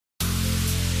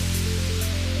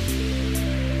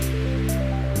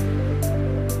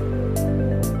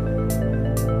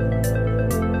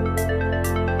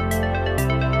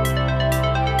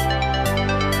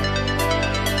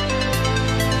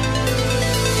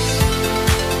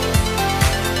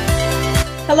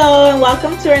Hello and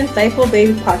welcome to our Insightful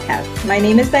Baby podcast. My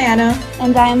name is Diana.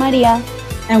 And I am Maria.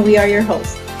 And we are your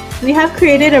hosts. We have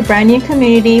created a brand new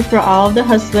community for all of the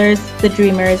hustlers, the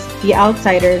dreamers, the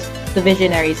outsiders, the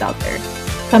visionaries out there.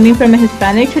 Coming from a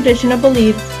Hispanic traditional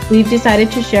beliefs, we've decided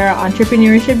to share our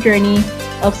entrepreneurship journey,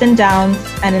 ups and downs,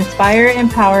 and inspire,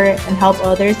 empower, and help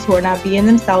others who are not being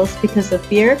themselves because of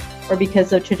fear or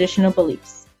because of traditional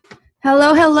beliefs.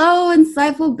 Hello,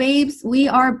 Insightful Babes. We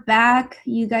are back.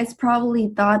 You guys probably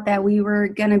thought that we were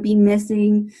going to be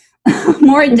missing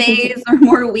more days or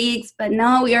more weeks, but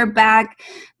no, we are back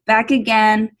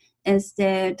again.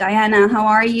 Diana, how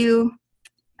are you?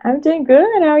 I'm doing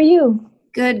good. How are you?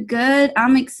 Good.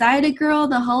 I'm excited, girl.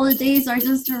 The holidays are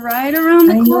just right around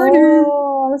the corner.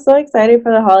 I'm so excited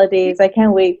for the holidays. I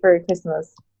can't wait for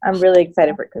Christmas. I'm really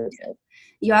excited for Christmas.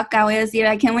 Yo acabo de decir,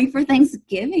 I can't wait for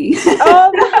Thanksgiving.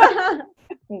 Oh,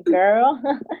 girl.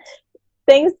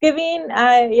 Thanksgiving,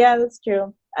 yeah, that's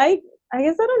true. I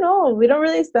guess I don't know. We don't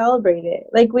really celebrate it.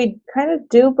 Like, we kind of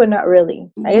do, but not really.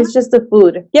 I guess just the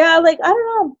food. Yeah, like, I don't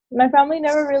know. My family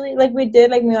never really, like, we did,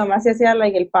 like, mi mamá se hacía,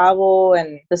 like, el pavo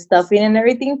and the stuffing and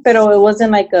everything, pero it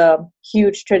wasn't, like, a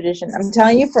huge tradition. I'm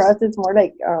telling you, for us, it's more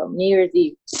like New Year's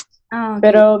Eve. Oh, okay.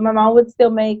 Pero my mom would still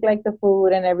make like the food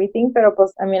and everything. Pero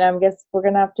pues, I mean, I guess we're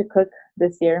gonna have to cook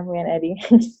this year, me and Eddie.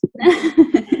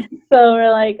 So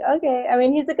we're like, okay. I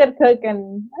mean, he's a good cook,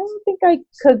 and I don't think I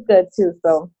cook good too,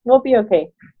 so we'll be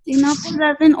okay. Si no, pues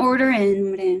hacen order in,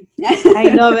 hombre. I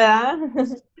know that.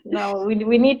 No, we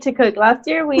need to cook. Last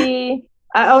year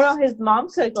his mom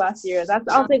cooked last year. I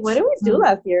was like, what did we do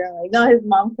last year? I'm like, no, his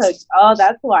mom cooked. Oh,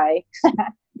 that's why.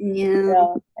 Yeah,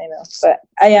 I know, but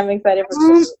I am excited for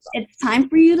Christmas. It's time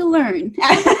for you to learn.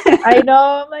 I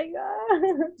know, I'm like,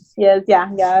 yes, ya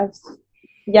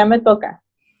me toca.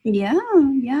 Yeah.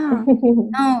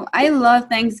 No, I love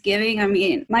Thanksgiving. I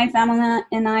mean, my family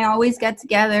and I always get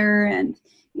together, and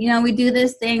we do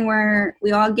this thing where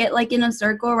we all get like in a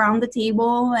circle around the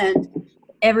table, and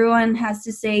everyone has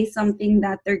to say something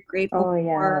that they're grateful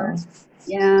for.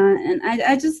 Yeah, and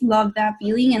I just love that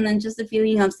feeling, and then just the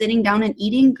feeling of sitting down and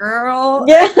eating, girl.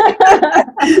 Yeah.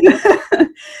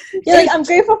 You're like, I'm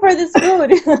grateful for this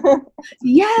food.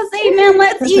 Yes, amen,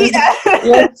 let's eat.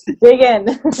 Let's dig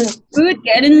in. Food,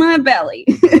 get in my belly.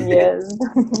 Yes.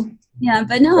 Yeah,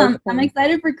 but no, I'm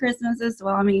excited for Christmas as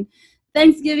well. I mean,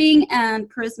 Thanksgiving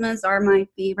and Christmas are my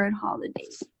favorite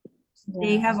holidays. Yeah.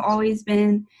 They have always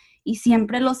been, y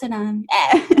siempre lo serán.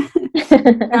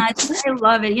 I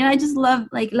love it. I just love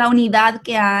like la unidad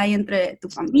que hay entre tu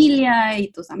familia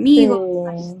y tus amigos, tus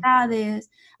amistades,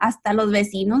 hasta los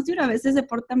vecinos, a veces se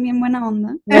portan bien buena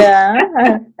onda.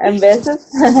 Yeah, en veces.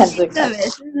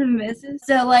 En veces.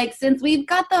 So like, since we've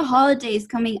got the holidays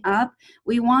coming up,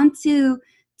 we want to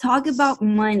talk about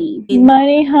money.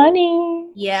 Money, honey.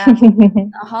 Yeah.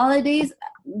 The holidays,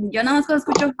 yo nada más cuando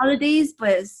escucho holidays,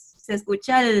 pues se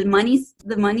escucha the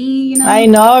money, I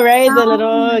know, right? The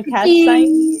little catch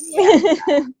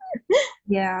sign.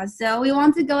 Yeah, so we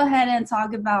want to go ahead and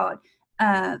talk about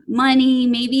money.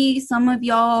 Maybe some of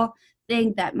y'all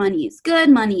think that money is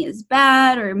good, money is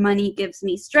bad, or money gives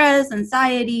me stress,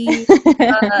 anxiety.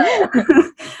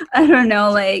 I don't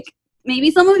know, like maybe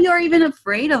some of you are even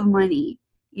afraid of money.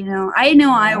 I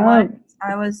know I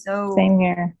was so... Same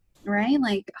here. Right?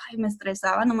 Like, ay, me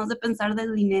estresaba nomás de pensar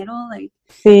del dinero, like.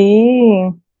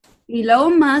 Sí. Y luego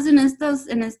más en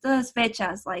estas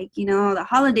fechas, like, the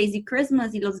holidays y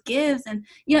Christmas y los gifts, and,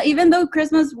 even though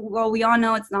Christmas, well, we all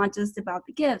know it's not just about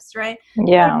the gifts, right?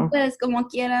 Yeah. Pues, como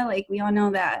quiera, like, we all know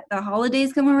that the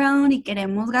holidays come around y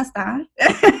queremos gastar.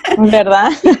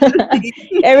 ¿Verdad?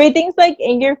 Everything's, like,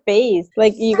 in your face.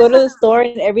 Like, you go to the store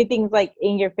and everything's, like,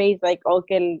 in your face. Like,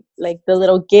 okay, like, the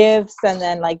little gifts and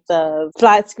then, like, the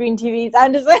flat screen TVs.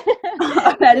 I'm just, like,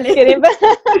 kidding.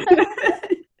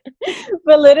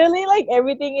 But literally, like,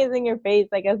 everything is in your face.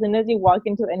 Like, as soon as you walk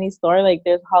into any store, like,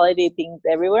 there's holiday things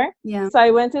everywhere. Yeah. So I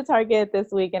went to Target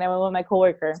this week, and I went with my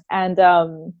coworker. And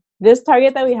this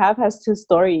Target that we have has 2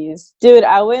 stories. Dude,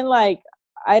 I went, like,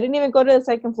 I didn't even go to the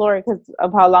second floor because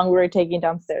of how long we were taking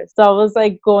downstairs. So I was,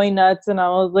 like, going nuts, and I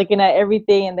was looking at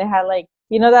everything. And they had, like,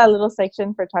 that little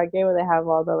section for Target where they have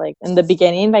all the, like, in the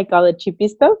beginning, like, all the cheapy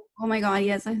stuff? Oh, my God,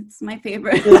 yes. It's my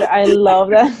favorite. Dude, I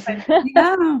love that.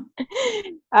 Yeah.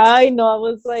 I know. I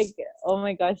was like, oh,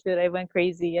 my gosh, dude, I went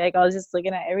crazy. Like, I was just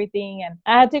looking at everything. And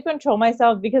I had to control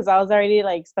myself because I was already,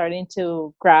 like, starting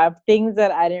to grab things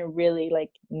that I didn't really,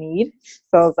 like, need.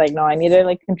 So I was like, no, I need to,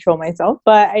 like, control myself.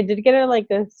 But I did get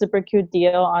a super cute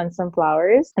deal on some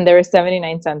flowers. And they were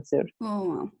 79 cents, dude. Oh,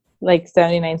 wow. Like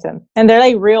 79 cents. And they're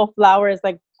like real flowers,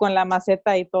 like con la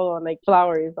maceta y todo, like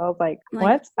flowers. I was like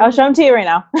what? I'll show them to you right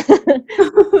now.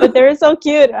 But they're so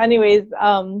cute. Anyways,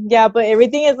 yeah, but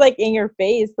everything is like in your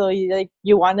face, so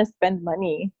you want to spend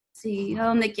money. Sí, a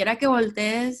donde quiera que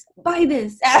voltees, buy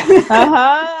this.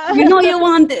 You know you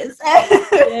want this.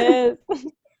 Yes.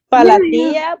 Para la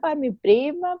tía, para mi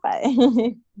prima,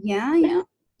 Yeah.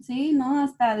 Sí, no,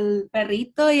 hasta el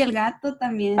perrito y el gato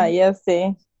también. Ya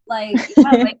sé. Like,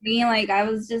 like me, like I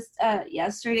was just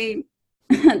yesterday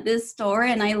at this store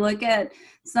and I look at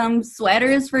some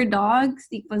sweaters for dogs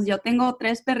y pues yo tengo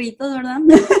 3 perritos, ¿verdad?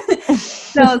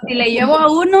 So, si le llevo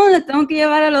a uno, le tengo que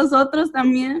llevar a los otros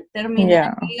también. Terminé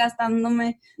aquí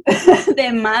gastándome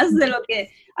de más de lo que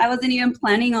I wasn't even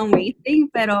planning on wasting,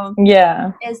 pero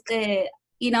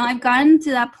you know, I've gotten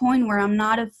to that point where I'm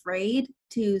not afraid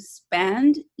to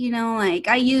spend, you know, like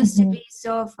I used to be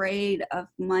so afraid of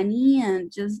money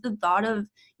and just the thought of,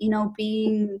 you know,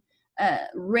 being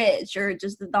rich or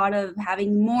just the thought of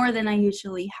having more than I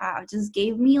usually have just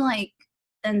gave me like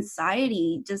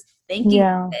anxiety just thinking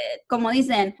of it. Como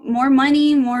dicen, more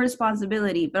money, more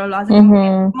responsibility, pero lo hacen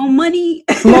more money.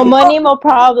 More money, more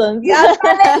problems.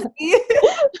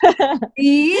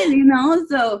 You know,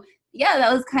 so yeah,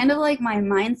 that was kind of like my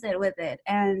mindset with it.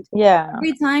 And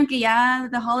every time que ya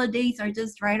the holidays are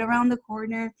just right around the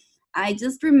corner, I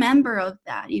just remember of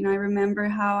that. You know, I remember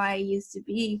how I used to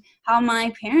be, how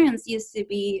my parents used to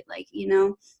be, like, you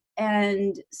know.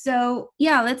 And so,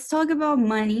 yeah, let's talk about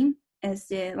money.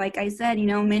 Like I said, you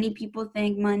know, many people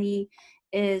think money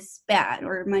is bad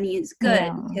or money is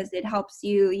good because it helps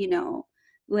you, you know,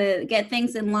 get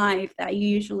things in life that you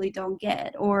usually don't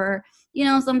get, or you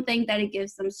know, something that it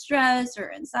gives them stress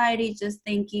or anxiety just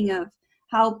thinking of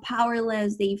how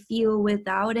powerless they feel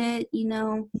without it, you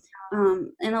know.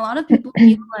 And a lot of people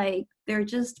feel like they're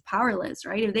just powerless,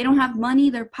 right? If they don't have money,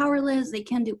 they're powerless, they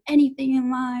can't do anything in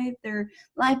life, their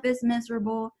life is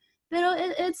miserable. Pero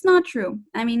it's not true.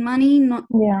 I mean, money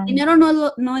dinero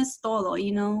no es todo,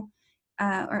 you know.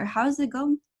 Or how does it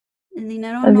go? El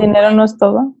dinero no es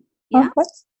todo. Yeah.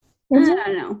 I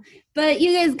don't know, but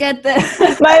you guys get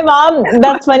the. My mom,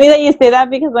 that's funny that you say that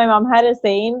because my mom had a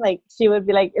saying, like she would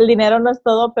be like, el dinero no es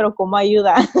todo, pero como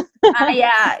ayuda.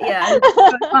 Yeah.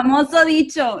 Famoso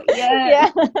dicho.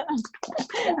 Yeah.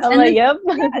 I'm like, yep.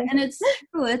 And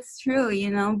it's true, you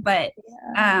know, but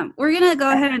we're going to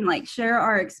go ahead and like share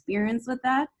our experience with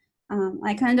that.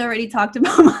 I kind of already talked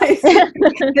about my experience.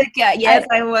 But yes,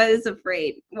 I was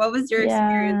afraid. What was your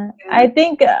experience? I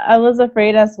think I was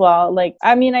afraid as well. Like,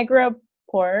 I mean, I grew up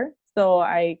poor, so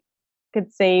I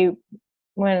could say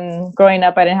when growing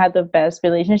up, I didn't have the best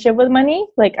relationship with money.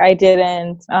 Like, I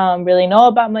didn't really know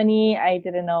about money. I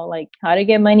didn't know like how to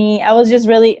get money. I was just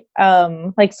really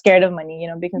like scared of money, you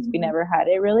know, because we never had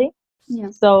it really. Yeah.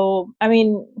 So, I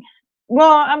mean,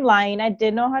 well, I'm lying. I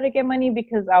did know how to get money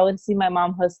because I would see my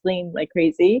mom hustling like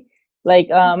crazy. Like,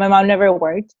 my mom never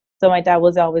worked. So my dad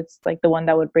was always like the one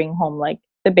that would bring home like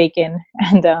the bacon.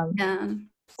 And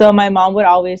so my mom would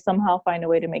always somehow find a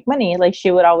way to make money. Like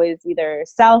she would always either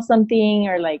sell something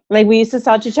or like we used to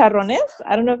sell chicharrones.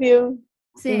 I don't know if you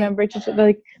remember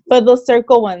but those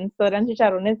circle ones. So eran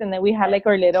chicharrones. And then we had like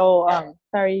our little,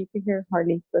 sorry, you can hear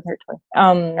Harley with her toy.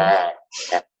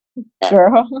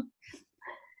 Girl.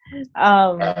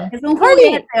 Es un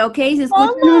juguete, okay? Si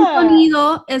escuchan un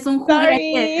sonido, es un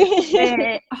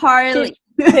juguete. Harley.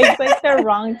 It takes like the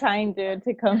wrong time, dude,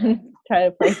 to come try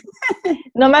to play.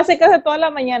 No me hace caso toda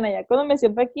la mañana. Ya cuando me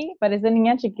siento aquí, parece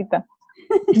niña chiquita.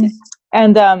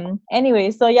 And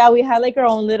anyway, so yeah, we had like our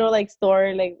own little like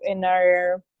store, like in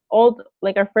our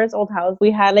our first old house.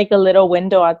 We had like a little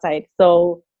window outside.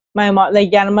 So my mom,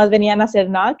 like, ya nomás venían a hacer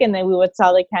knock, and then we would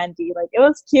sell the candy. Like, it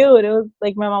was cute. It was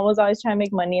like my mom was always trying to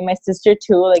make money. My sister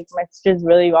too. Like, my sister's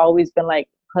really always been like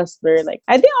hustler. Like,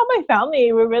 I think all my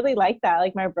family were really like that.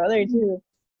 Like my brother too.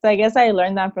 So I guess I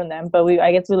learned that from them. But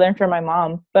I guess we learned from my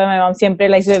mom. But my mom siempre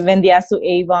like vendía su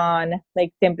Avon.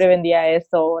 Like siempre vendía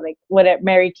eso. Like whatever,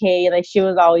 Mary Kay. Like she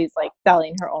was always like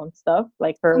selling her own stuff.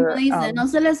 Like her. Como dice, no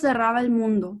se le cerraba el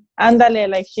mundo. Ándale,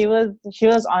 like she was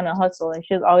on a hustle. Like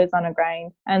she was always on a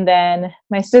grind. And then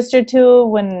my sister too,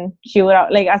 when she would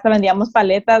like hasta vendíamos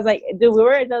paletas. Like dude, we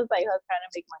were just like us trying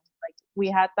to make money. Like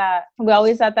we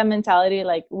always had that mentality.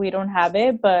 Like we don't have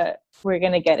it, but we're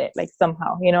gonna get it. Like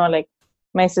somehow, you know, like.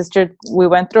 My sister, we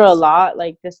went through a lot,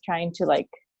 like just trying to like,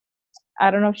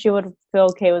 I don't know if she would feel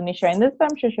okay with me sharing this,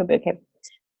 but I'm sure she'll be okay.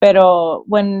 Pero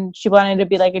when she wanted to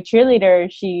be like a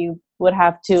cheerleader, she would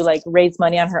have to like raise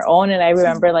money on her own. And I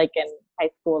remember like in high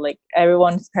school, like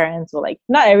everyone's parents were like,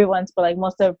 not everyone's, but like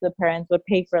most of the parents would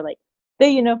pay for like the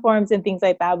uniforms and things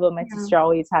like that. But my sister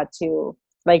always had to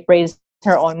like raise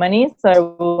her own money. So I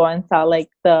would go and sell like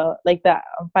the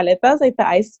paletas, like the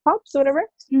ice pops, whatever.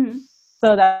 Mm-hmm.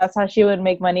 So that's how she would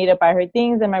make money to buy her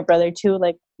things. And my brother too.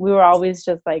 Like we were always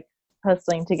just like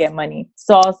hustling to get money.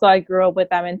 So also I grew up with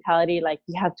that mentality, like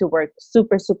you have to work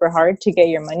super, super hard to get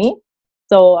your money.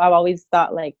 So I've always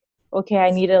thought like, okay,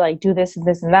 I need to like do this and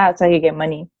this and that so I could get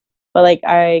money. But like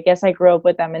I guess I grew up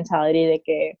with that mentality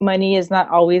that money is not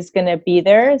always gonna be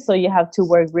there. So you have to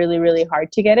work really, really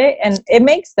hard to get it. And it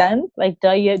makes sense. Like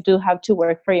you do have to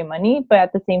work for your money, but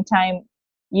at the same time,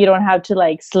 you don't have to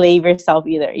like slave yourself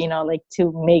either, like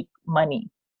to make money.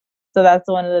 So that's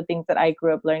one of the things that I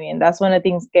grew up learning. And that's one of the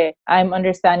things that I'm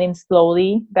understanding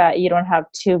slowly, that you don't have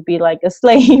to be like a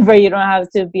slave, or you don't have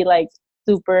to be like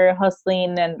super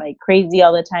hustling and like crazy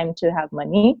all the time to have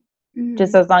money. Mm-hmm.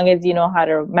 Just as long as you know how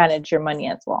to manage your money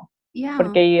as well. Yeah.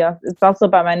 Porque it's also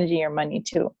about managing your money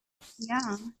too.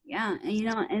 Yeah.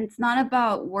 And it's not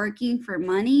about working for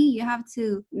money. You have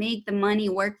to make the money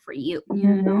work for you.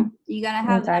 You gotta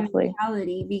have that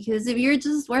mentality, because if you're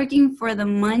just working for the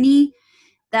money,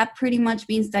 that pretty much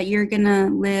means that you're gonna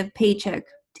live paycheck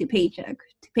to paycheck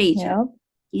to paycheck.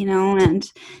 Yep. And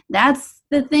that's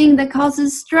the thing that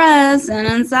causes stress and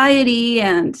anxiety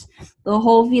and the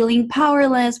whole feeling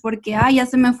powerless porque ya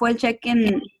se me fue el cheque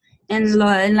en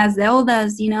las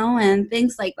deudas, and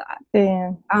things like that.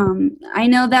 Yeah. I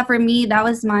know that for me, that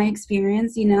was my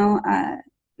experience.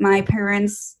 My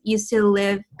parents used to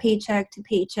live paycheck to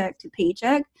paycheck to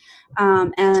paycheck.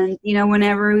 And,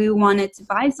 whenever we wanted to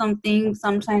buy something,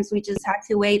 sometimes we just had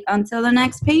to wait until the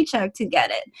next paycheck to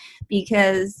get it.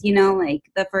 Because, like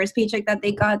the first paycheck that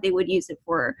they got, they would use it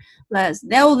for las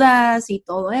deudas y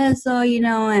todo eso,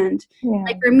 and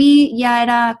like for me, ya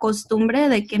era costumbre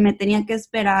de que me tenía que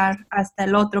esperar hasta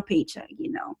el otro paycheck,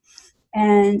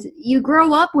 And you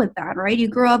grow up with that, right? You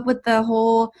grow up with the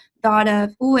whole thought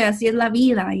of, así es la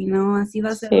vida, así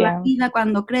va a ser la vida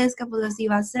cuando crezca, pues así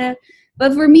va a ser.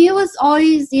 But for me, it was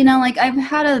always, like I've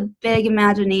had a big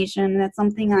imagination. That's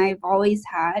something I've always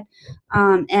had.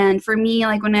 And for me,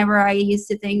 like whenever I used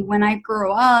to think when I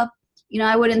grow up,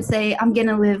 I wouldn't say I'm going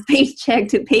to live paycheck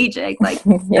to paycheck. Like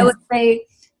I would say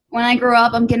when I grow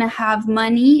up, I'm going to have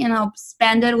money and I'll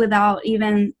spend it without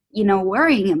even,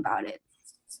 worrying about it.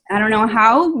 I don't know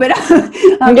how, but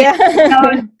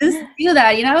just do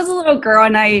that. I was a little girl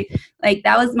and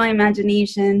that was my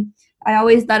imagination. I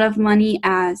always thought of money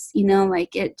as,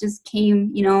 like it just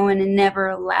came, and it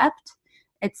never left.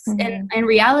 It's in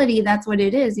reality, that's what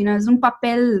it is. Es un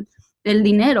papel del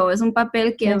dinero. Es un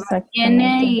papel que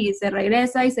viene y se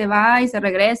regresa y se va y se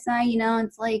regresa.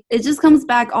 It's like, it just comes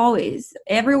back always.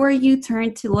 Everywhere you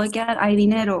turn to look at, hay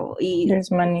dinero. Y there's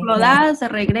money. Lo da, se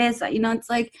regresa. It's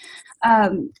like,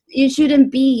 you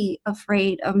shouldn't be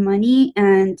afraid of money.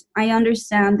 And I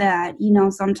understand that,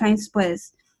 sometimes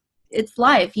pues, it's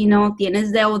life,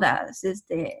 tienes deudas,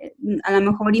 a lo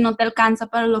mejor y no te alcanza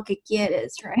para lo que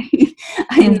quieres, right?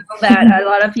 I know that a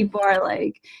lot of people are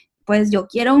like, pues yo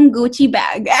quiero un Gucci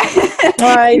bag.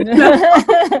 Right.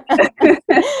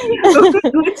 Un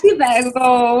Gucci bag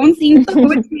o un cinto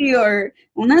Gucci o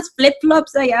unas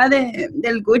flip-flops allá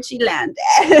del Gucci Land.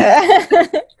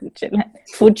 Gucci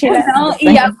Land. No,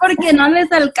 y ya porque no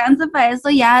les alcanza para eso,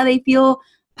 ya they feel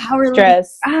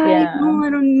powerless. Stress. No, I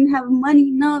don't have money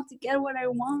enough to get what I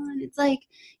want. It's like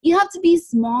you have to be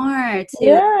smart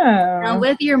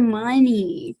with your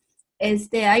money.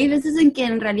 Hay veces en que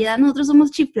en realidad nosotros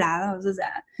somos chiflados, o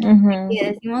sea,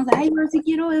 que decimos, no, si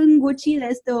quiero un Gucci de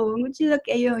esto, un Gucci de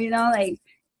aquello, like,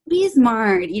 be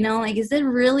smart, like, is it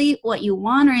really what you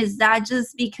want, or is that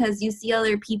just because you see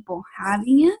other people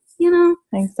having it,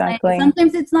 Exactly. Like,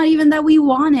 sometimes it's not even that we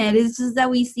want it, it's just that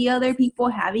we see other people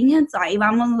having it, so ahí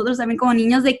vamos nosotros también como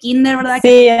niños de kinder, ¿verdad?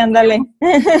 Sí, ándale.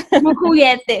 Como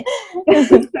juguete.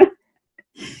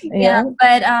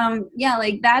 But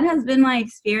like that has been my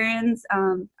experience.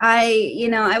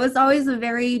 I was always a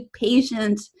very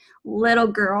patient little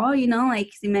girl,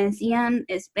 like si me decían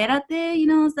espérate,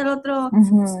 hasta el otro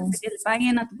que le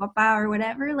paguen a tu papá or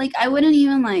whatever, like I wouldn't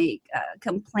even like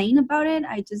complain about it.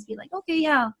 I'd just be like, okay,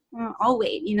 I'll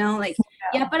wait, like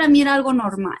ya para mí era algo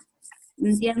normal,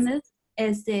 ¿me entiendes?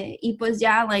 Y pues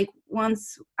like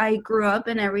once I grew up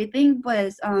and everything,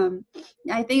 pues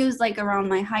I think it was like around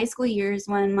my high school years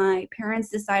when my parents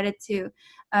decided to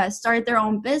start their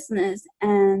own business,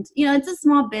 and it's a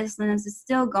small business, it's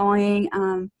still going,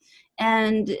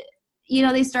 and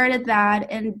they started that,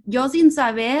 and yo sin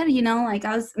saber, like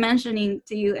I was mentioning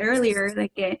to you earlier,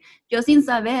 like yo sin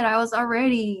saber, I was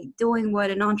already doing what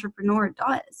an entrepreneur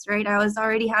does, right? I was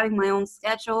already having my own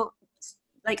schedule.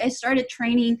 Like I started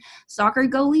training soccer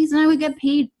goalies and I would get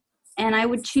paid and I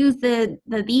would choose the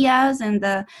días and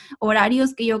the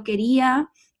horarios que yo quería,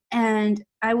 and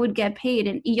I would get paid.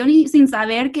 And y yo ni sin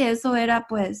saber que eso era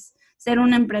pues ser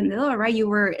un emprendedor, right? You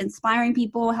were inspiring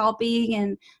people, helping,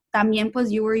 and también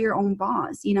pues you were your own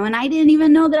boss, you know, and I didn't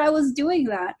even know that I was doing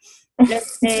that.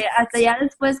 Hasta ya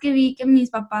después que vi que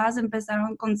mis papás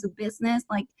empezaron con su business,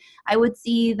 like I would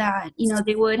see that, you know,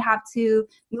 they would have to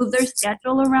move their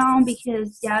schedule around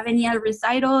because ya venía el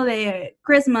recital de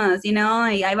Christmas, you know,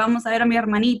 y ahí vamos a ver a mi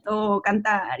hermanito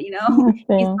cantar, you know.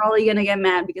 He's probably gonna get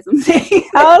mad because I'm saying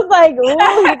I was like, ooh,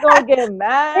 he's gonna get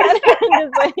mad.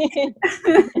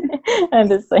 I'm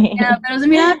just saying. Yeah, pero se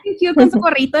miraba bien cute con su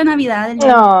gorrito de Navidad.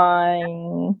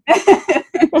 No.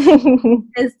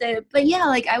 But yeah,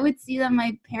 like I would see that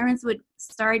my parents would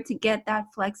start to get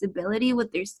that flexibility with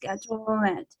their schedule,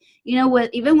 and you know,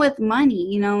 even with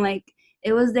money, you know, like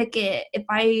it was like if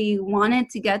I wanted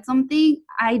to get something,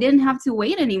 I didn't have to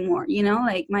wait anymore, you know,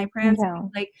 like my parents were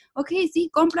like, okay, sí,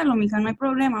 cómpralo, mija, no hay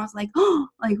problema. I was like, oh,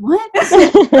 like what?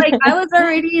 Like I was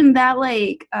already in that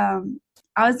like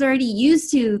I was already used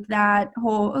to that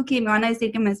whole, okay, me van a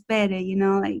decir que me espere, you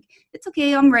know, like, it's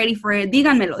okay, I'm ready for it.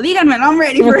 Díganmelo, I'm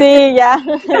ready for it. Yeah.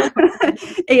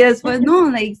 Y después, no,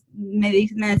 like, me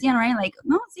decían, right, like,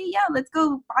 no, sí, yeah, let's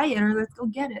go buy it or let's go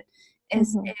get it.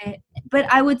 But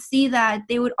I would see that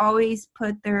they would always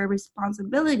put their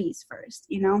responsibilities first,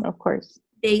 you know? Of course.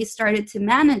 They started to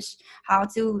manage how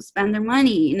to spend their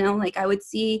money, you know? Like, I would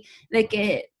see de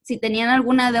que si tenían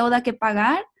alguna deuda que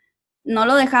pagar, no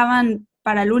lo dejaban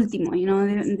para el último, you know,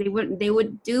 they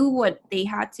would do what they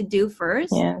had to do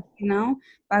first, you know,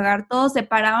 pagar todo,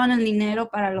 separaban el dinero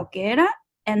para lo que era,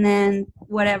 and then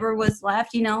whatever was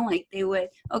left, you know, like they would,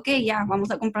 okay, yeah, vamos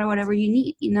a comprar whatever you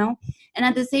need, you know, and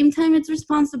at the same time, it's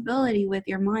responsibility with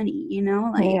your money, you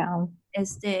know, like,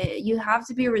 you have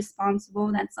to be responsible.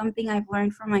 That's something I've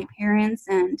learned from my parents,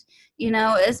 and you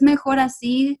know, es mejor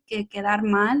así que quedar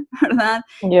mal, ¿verdad?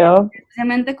 Yeah.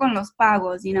 Especialmente con los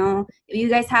pagos, you know, if you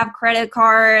guys have credit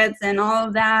cards and all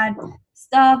of that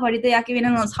stuff, ahorita ya que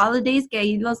vienen los holidays, que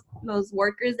ahí los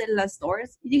workers de las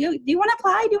stores, do you want to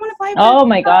apply? Do you want to apply? Oh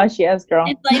my gosh, yes, girl.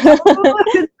 It's like, oh,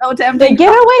 it's so tempting. Like, get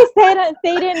away,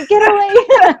 Satan, get away.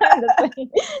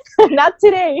 Not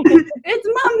today. It's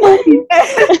my money.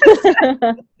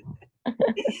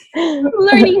 I'm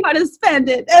learning how to spend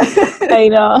it. I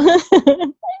know.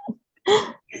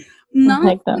 No,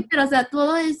 pero o sea,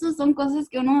 todo eso son cosas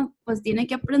que uno pues tiene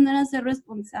que aprender a ser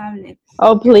responsable.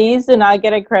 Oh, please do not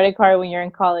get a credit card when you're in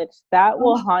college. That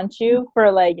will haunt you for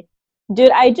like,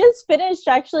 dude, I just finished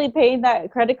actually paying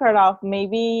that credit card off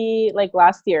maybe like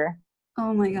last year.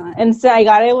 Oh my God. And so I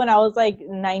got it when I was like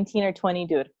 19 or 20,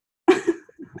 dude.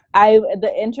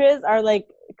 The interests are like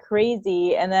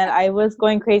crazy, and then I was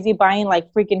going crazy buying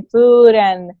like freaking food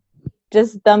and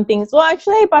just dumb things. Well,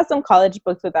 actually I bought some college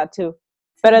books with that too.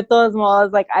 But at those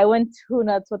malls, like I went too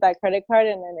nuts with that credit card,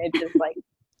 and then it just like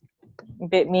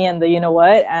bit me in the you know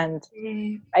what, and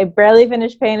I barely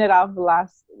finished paying it off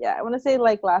I want to say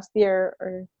like last year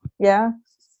or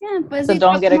pues so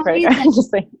don't get a credit card.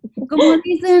 Just like como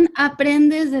dicen,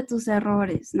 aprendes de tus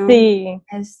errores, ¿no? Sí.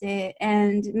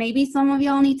 And maybe some of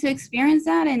y'all need to experience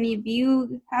that, and if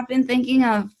you have been thinking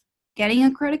of getting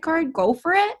a credit card, go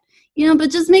for it. You know,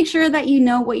 but just make sure that you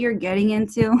know what you're getting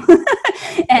into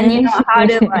and you know how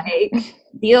to like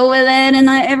deal with it and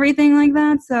everything like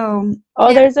that. So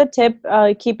there's a tip,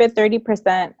 keep it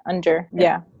 30% under.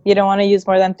 Yeah. You don't want to use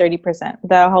more than 30%.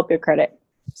 That'll help your credit.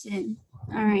 Sí.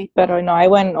 All right. But no, I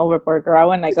went overboard, girl. I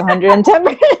went like 110%.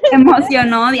 Se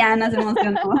emocionó, Diana, se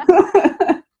emocionó.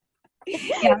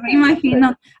 Ya me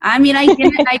imagino. Ah, mira, ahí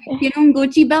tiene un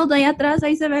Gucci belt ahí atrás,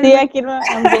 ahí se ve. Sí, aquí no,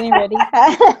 I'm getting ready.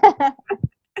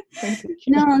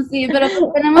 No, sí, pero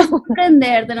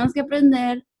tenemos que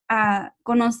aprender a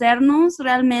conocernos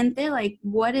realmente, like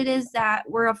what it is that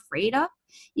we're afraid of,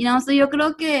 you know. So yo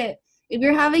creo que if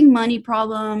you're having money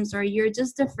problems or you're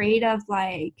just afraid of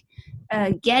like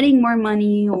getting more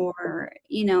money, or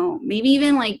you know, maybe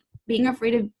even like being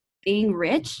afraid of being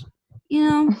rich, you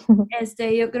know,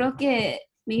 yo creo que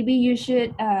maybe you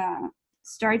should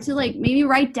start to like maybe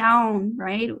write down,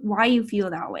 right, why you feel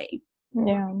that way.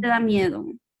 Yeah. Te da miedo,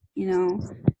 you know,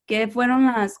 que fueron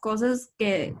las cosas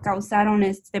que causaron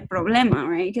este problema,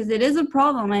 right? Because it is a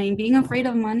problem. I mean, being afraid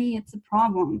of money, it's a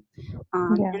problem.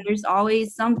 And there's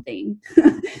always something.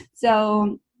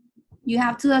 So you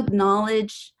have to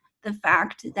acknowledge the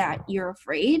fact that you're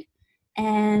afraid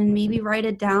and maybe write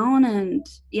it down,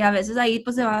 y a veces ahí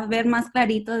pues se va a ver más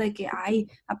clarito de que, ay,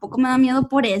 ¿a poco me da miedo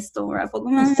por esto? ¿A poco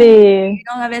me da miedo? Sí. You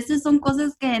know, a veces son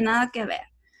cosas que nada que ver.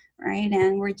 right?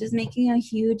 And we're just making a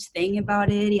huge thing about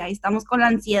it. Y ahí estamos con la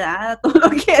ansiedad, todo lo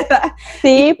que da.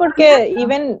 Sí, porque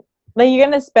even like you're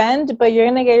gonna spend, but you're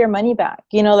gonna get your money back.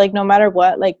 You know, like no matter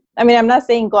what. Like, I mean, I'm not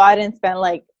saying go out and spend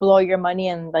like blow your money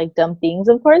and like dumb things,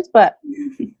 of course, but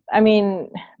I mean,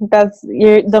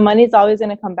 the money's always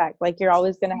gonna come back. Like you're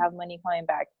always gonna have money coming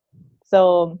back.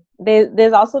 So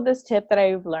there's also this tip that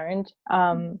I've learned.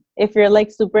 If you're like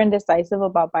super indecisive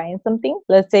about buying something,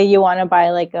 let's say you want to buy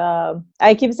like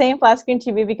I keep saying flat screen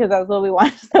TV because that's what we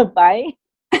wanted to buy.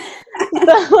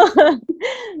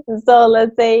 So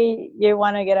let's say you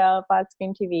want to get a flat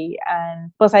screen TV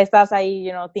and pues ahí estás ahí,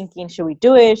 you know, thinking, should we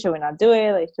do it? Should we not do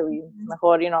it? Like, should we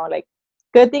mejor, you know, like,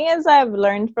 good thing is I've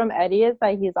learned from Eddie is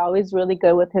that he's always really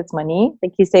good with his money.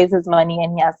 Like he saves his money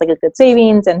and he has like a good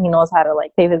savings and he knows how to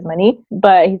like save his money.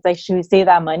 But he's like, should we save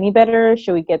that money better?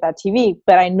 Should we get that TV?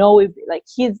 But I know it's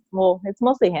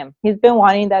mostly him. He's been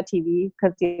wanting that TV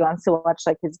because he wants to watch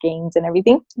like his games and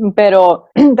everything. Pero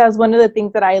that's one of the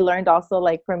things that I learned also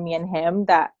like from me and him,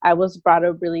 that I was brought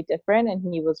up really different and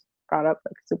he was brought up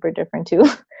like super different too.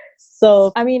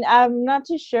 So, I mean, I'm not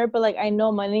too sure, but like I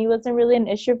know money wasn't really an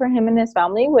issue for him and his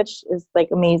family, which is like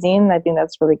amazing. I think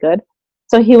that's really good.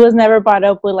 So he was never brought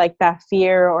up with like that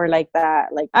fear or like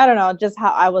that, like, I don't know, just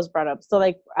how I was brought up. So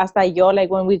like hasta yo,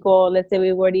 like when we go, let's say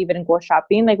we would even go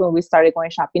shopping, like when we started going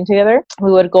shopping together,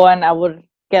 we would go and I would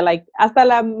get like hasta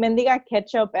la mendiga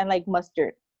ketchup and like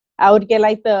mustard. I would get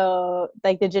like the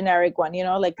generic one, you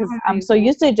know, like because I'm so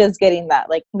used to just getting that.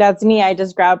 Like that's me. I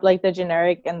just grab like the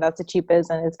generic and that's the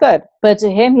cheapest and it's good. But to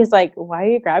him, he's like, why are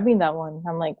you grabbing that one?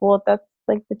 I'm like, well, that's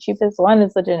like the cheapest one.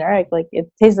 It's the generic. Like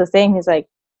it tastes the same. He's like,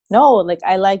 no, like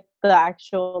I like the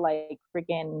actual like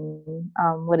freaking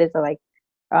what is it, like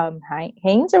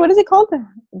Heinz, or what is it called?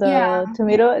 The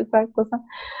tomato, esa cosa.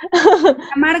 So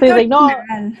he's like, no,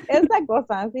 esa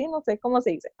cosa, sí, no sé cómo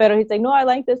se dice. Pero he's like, no, I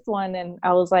like this one. And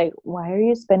I was like, why are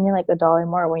you spending like $1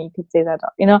 more when you could save that $1?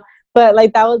 You know? But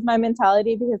like that was my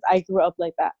mentality because I grew up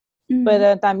like that. Mm-hmm.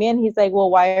 But también he's like, well,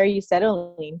 why are you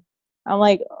settling? I'm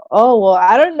like, oh, well,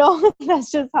 I don't know.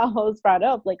 That's just how I was brought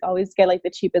up. Like, always get like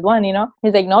the cheapest one, you know?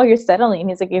 He's like, no, you're settling.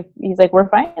 He's like, we're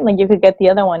fine. Like, you could get the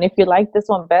other one. If you like this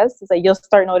one best, it's like, you'll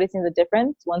start noticing the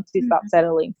difference once you stop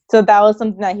settling. So that was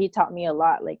something that he taught me a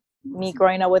lot. Like, me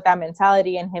growing up with that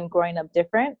mentality and him growing up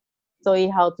different. So he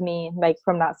helped me, like,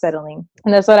 from not settling.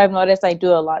 And that's what I've noticed I do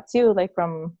a lot, too. Like,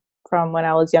 from when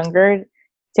I was younger,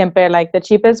 siempre, like, the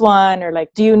cheapest one, or,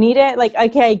 like, do you need it? Like,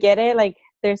 okay, I get it. Like,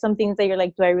 there's some things that you're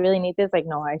like, do I really need this? Like,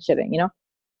 no, I shouldn't, you know?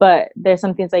 But there's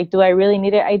some things like, do I really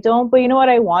need it? I don't, but you know what?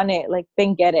 I want it. Like,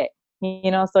 then get it,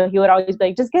 you know? So he would always be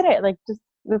like, just get it. Like, just,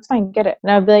 that's fine, get it.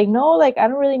 And I'd be like, no, like, I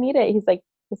don't really need it. He's like,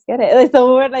 just get it. Like,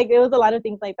 so we're like, it was a lot of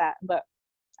things like that. But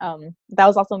that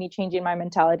was also me changing my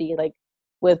mentality, like,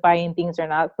 with buying things or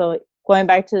not. So going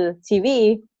back to the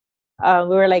TV,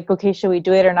 we were like, okay, should we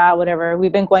do it or not? Whatever.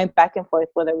 We've been going back and forth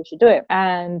whether we should do it.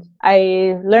 And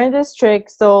I learned this trick.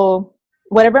 So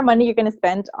whatever money you're going to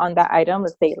spend on that item,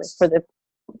 let's say like for the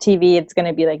TV, it's going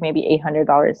to be like maybe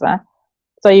 $800. Huh?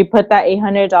 So you put that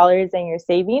 $800 in your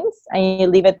savings and you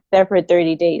leave it there for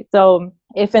 30 days. So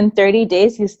if in 30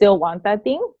 days you still want that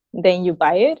thing, then you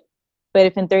buy it. But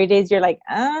if in 30 days you're like,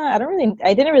 I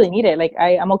didn't really need it. Like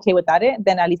I'm okay without it.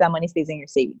 Then at least that money stays in your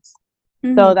savings.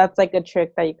 Mm-hmm. So that's like a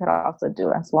trick that you could also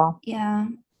do as well. Yeah.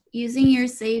 Using your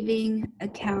saving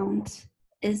account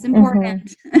is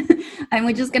important. Mm-hmm. Hay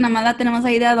muchos que nada más la tenemos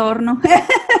ahí de adorno.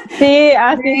 Sí,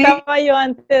 así estaba yo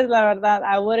antes, la verdad.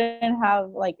 I wouldn't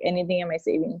have like anything in my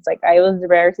savings. Like I was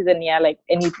rare to tenía like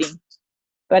anything.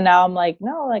 But now I'm like,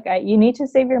 no, like you need to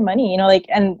save your money, you know, like,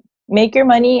 and make your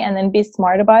money and then be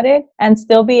smart about it and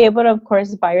still be able to, of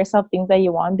course, buy yourself things that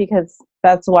you want because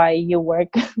that's why you work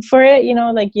for it, you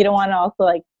know, like you don't want to also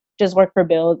like just work for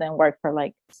bills and work for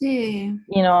like, you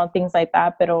know, things like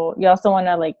that. But you also want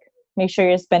to like make sure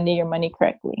you're spending your money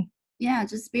correctly. Yeah,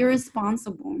 just be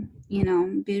responsible, you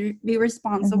know, be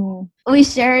responsible. Mm-hmm. We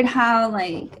shared how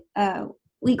like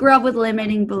we grew up with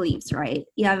limiting beliefs, right?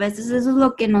 Y a veces eso es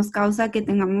lo que nos causa que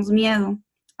tengamos miedo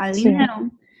al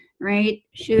dinero, right?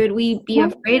 Should we be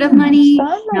afraid of money?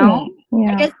 No.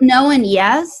 Yeah. I guess no and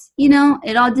yes, you know,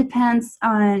 it all depends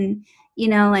on, you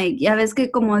know, like, ya ves que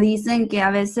como dicen que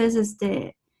a veces,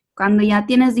 cuando ya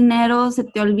tienes dinero, se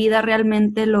te olvida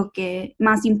realmente lo que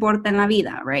más importa en la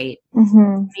vida, right?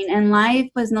 Mm-hmm. I mean, in life,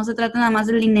 pues no se trata nada más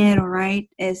del dinero, right?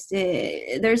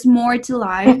 There's more to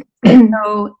life.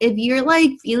 So if you're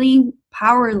like feeling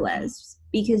powerless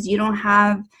because you don't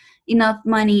have enough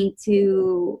money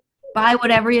to buy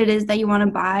whatever it is that you want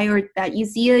to buy, or that you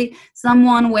see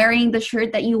someone wearing the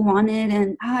shirt that you wanted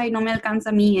and, ay, no me alcanza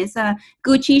a mí esa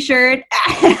Gucci shirt.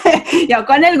 Yo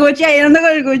con el Gucci, ahí ando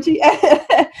con el Gucci.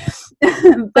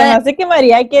 But I think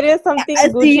Maria quiere something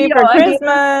Gucci for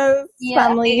Christmas. Yeah.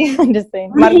 Family. I'm just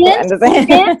saying. Marco, I'm just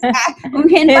saying. Un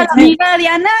hint para mi amiga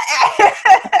Diana.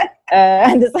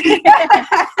 I'm just saying.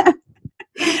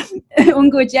 Un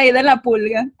Gucci ahí de la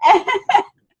pulga.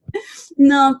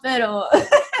 No, pero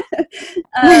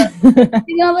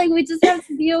you know, like, we just have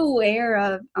to be aware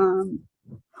of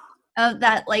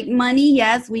that, like, money.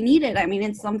 Yes, we need it. I mean,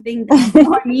 it's something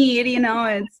that we need, you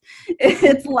know,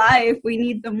 it's life. We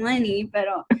need the money,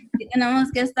 pero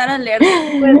tenemos que estar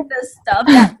alerta with the stuff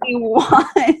that we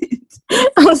want.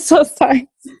 I'm so sorry.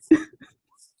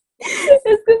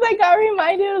 It's because I got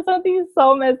reminded of something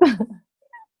so messed up.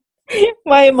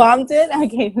 My mom did.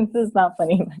 Okay, this is not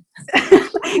funny. I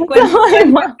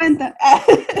don't know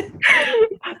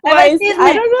if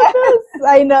this.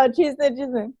 I know. She said.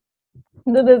 So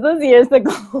this was years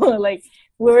ago. Like,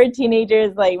 we were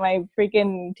teenagers. Like, my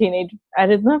freaking teenage. I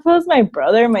don't know if it was my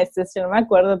brother or my sister. No me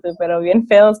acuerdo, pero bien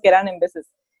feos que eran en veces.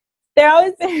 They're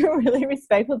always been really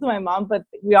respectful to my mom, but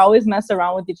we always mess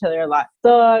around with each other a lot.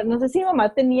 So, no sé si mamá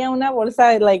tenía una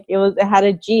bolsa, like, it had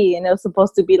a G, and it was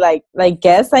supposed to be like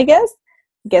guess, I guess.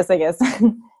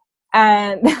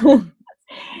 And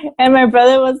and my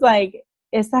brother was like,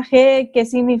 esa G, ¿qué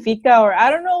significa? Or I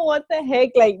don't know what the heck,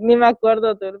 like, ni me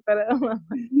acuerdo, pero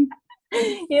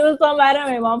he was so mad at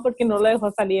my mom porque no lo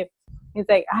dejó salir. He's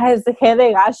like, es G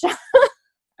de gacha.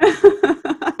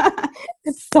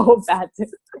 It's so bad.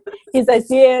 He's like,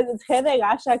 sí, es G de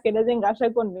gacha, que eres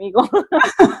engacha conmigo.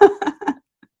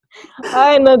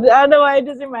 I don't know why it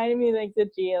just reminded me, like, the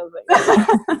G. I was like,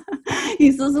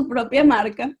 hizo su propia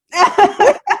marca.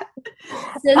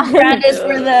 This brand is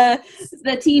for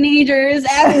the teenagers.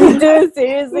 Dude,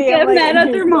 seriously, get mad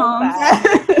at their moms.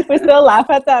 We still laugh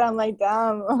at that. I'm like,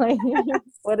 damn. Like,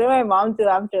 what did my mom do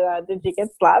after that? Did she get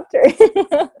slapped? Or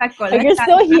like, you're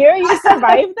still here? You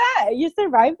survived that? You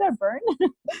survived that burn?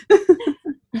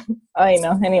 I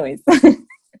know. Anyways.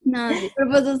 No, pero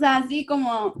pues, o sea, así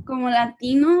como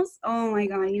latinos, oh my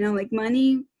God, you know, like,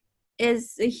 money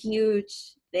is a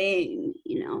huge thing,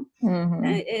 you know.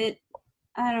 Mm-hmm.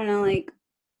 I don't know, like,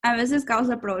 a veces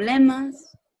causa problemas,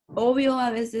 obvio,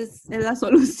 a veces es la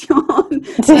solución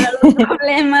para los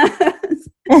problemas,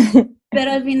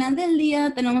 pero al final del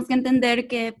día tenemos que entender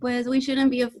que, pues, we shouldn't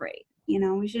be afraid, you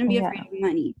know, we shouldn't be afraid of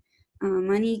money.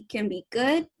 Money can be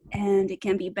good and it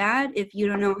can be bad if you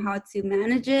don't know how to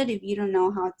manage it, if you don't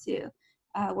know how to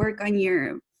work on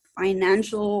your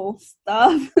financial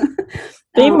stuff.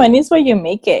 Money is what you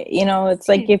make it. You know, it's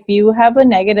like, if you have a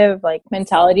negative, like,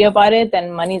 mentality about it,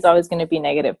 then money's always going to be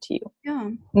negative to you. Yeah.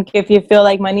 Like, if you feel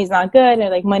like money's not good, or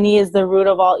like money is the root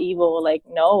of all evil, like,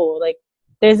 no. Like,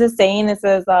 there's a saying that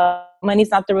says,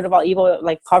 money's not the root of all evil,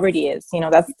 like poverty is. You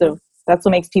know, that's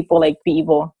what makes people, like, be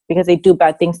evil, because they do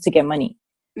bad things to get money.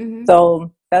 Mm-hmm.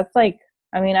 So that's, like,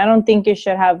 I mean, I don't think you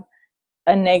should have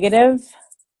a negative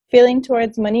feeling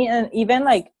towards money. And even,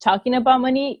 like, talking about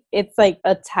money, it's like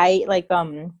a tight, like,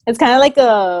 it's kind of like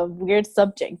a weird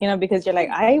subject, you know, because you're like,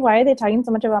 why are they talking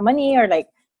so much about money? Or, like,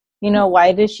 you know,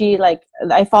 why does she, like,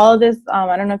 I follow this,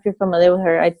 I don't know if you're familiar with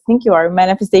her. I think you are.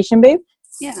 Manifestation Babe.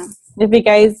 Yeah. If you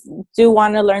guys do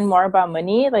want to learn more about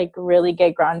money, like, really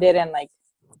get grounded and, like,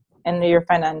 and your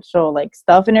financial, like,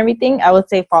 stuff and everything, I would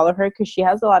say follow her, because she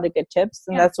has a lot of good tips,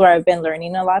 and that's where I've been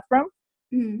learning a lot from.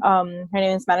 Mm-hmm. Her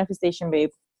name is Manifestation Babe,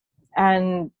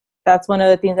 and that's one of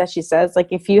the things that she says, like,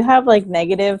 if you have, like,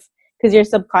 negative, because your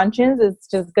subconscious is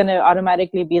just gonna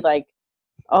automatically be like,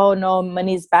 oh no,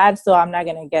 money's bad, so I'm not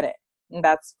gonna get it, and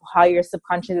that's how your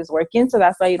subconscious is working. So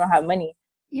that's why you don't have money.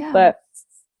 Yeah. But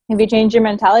if you change your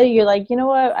mentality, you're like, you know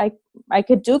what, I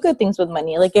could do good things with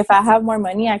money. Like, if I have more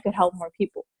money, I could help more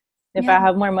people. If I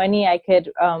have more money, I could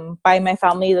buy my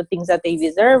family the things that they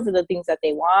deserve, the things that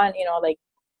they want, you know, like,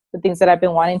 the things that I've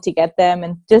been wanting to get them,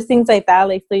 and just things like that.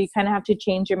 Like, so you kind of have to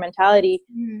change your mentality.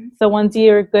 Mm-hmm. So once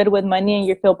you're good with money and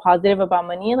you feel positive about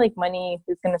money, like, money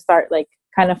is going to start, like,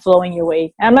 kind of flowing your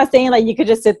way. I'm not saying, like, you could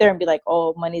just sit there and be like,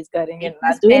 oh, money's good, and you're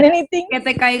not doing anything. Que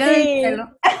te caiga del cielo.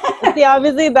 See,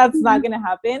 obviously that's not going to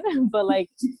happen, but, like,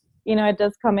 you know, it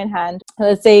does come in hand.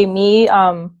 Let's say me,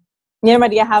 me and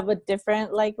Maria have a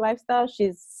different, like, lifestyle.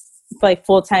 She's, like,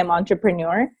 full-time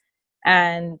entrepreneur,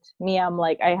 and me, I'm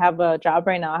like, I have a job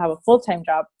right now. I have a full-time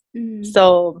job. Mm-hmm.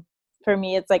 So for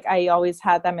me, it's like, I always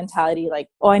had that mentality, like,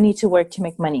 oh, I need to work to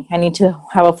make money. I need to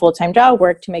have a full-time job,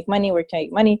 work to make money.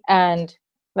 And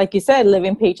like you said,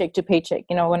 living paycheck to paycheck,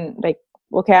 you know, when, like,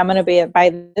 okay, I'm going to buy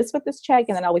this with this check,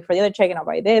 and then I'll wait for the other check, and I'll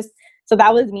buy this. So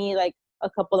that was me like a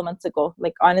couple of months ago,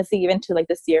 like honestly, even to like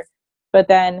this year. But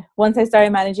then once I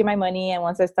started managing my money and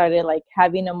once I started like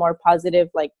having a more positive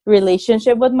like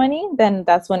relationship with money, then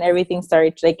that's when everything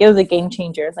started, like it was a game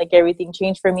changer. Like everything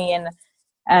changed for me,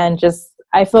 and just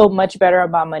I feel much better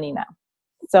about money now.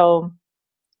 So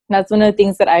that's one of the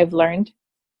things that I've learned,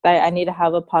 that I need to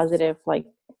have a positive like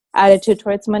attitude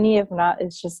towards money. If not,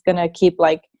 it's just gonna keep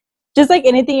like, just like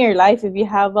anything in your life, if you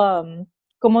have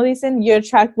como dicen, you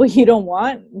attract what you don't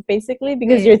want, basically,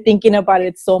 because you're thinking about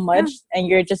it so much and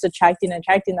you're just attracting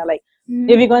that. Like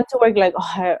if you go into work like,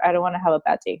 oh, I don't want to have a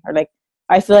bad day, or like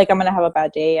I feel like I'm gonna have a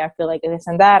bad day, I feel like this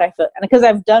and that, I feel, and because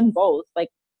I've done both, like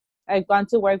I've gone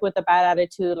to work with a bad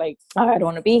attitude, like, oh, I don't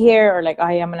want to be here, or like, oh,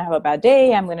 I'm gonna have a bad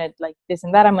day, I'm gonna like this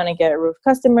and that, I'm gonna get rid of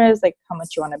customers, like how much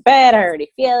you want to bet, I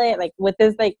already feel it, like with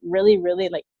this like really really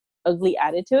like ugly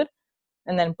attitude,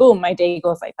 and then boom, my day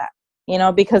goes like that,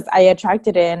 because I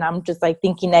attracted it, and I'm just like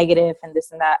thinking negative and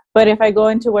this and that. But if I go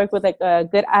into work with like a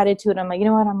good attitude, I'm like, you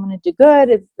know what, I'm gonna do good,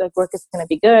 it's like work is gonna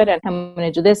be good, and I'm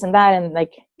gonna do this and that, and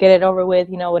like get it over with,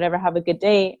 whatever, have a good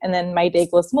day, and then my day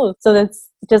goes smooth. So that's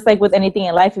just like with anything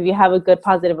in life, if you have a good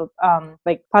positive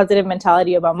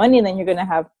mentality about money, then you're gonna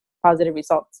have positive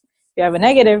results. If you have a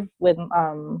negative with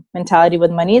mentality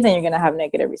with money, then you're gonna have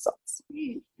negative results.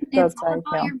 It's all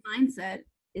about your mindset.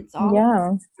 It's all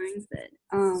about mindset.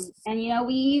 And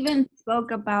we even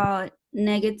spoke about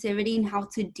negativity and how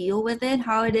to deal with it,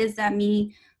 how it is that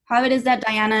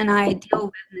Diana and I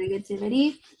deal with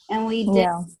negativity. And we did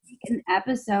an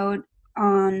episode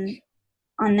on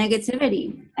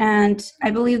negativity, and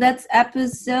I believe that's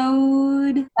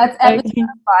episode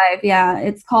 5. Yeah,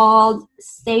 it's called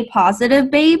Stay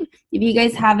Positive, Babe. If you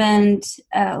guys haven't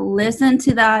listened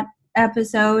to that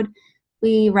episode,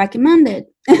 we recommend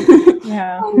it.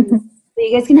 So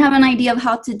you guys can have an idea of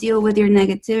how to deal with your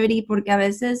negativity, porque a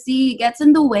veces sí gets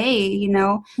in the way,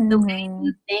 the way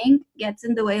you think gets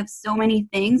in the way of so many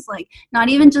things, like not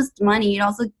even just money, it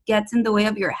also gets in the way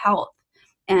of your health.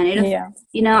 And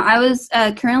I was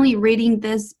currently reading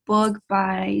this book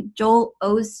by Joel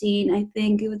Osteen. I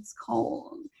think it's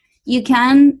called You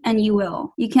Can and You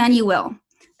Will. You Can, You Will.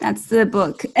 That's the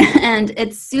book. And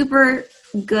it's super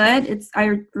good.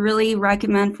 I really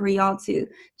recommend for y'all to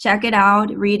check it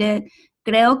out, read it.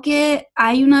 Creo que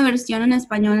hay una versión en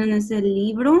español en ese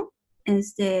libro.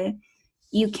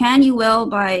 You Can, You Will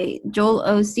by Joel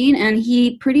Osteen. And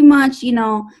he pretty much,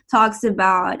 talks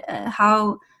about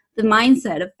how the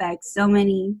mindset affects so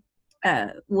many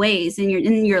ways in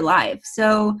your life.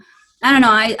 So I don't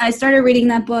know. I started reading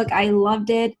that book. I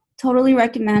loved it. Totally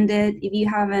recommend it. If you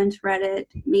haven't read it,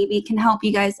 maybe it can help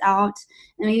you guys out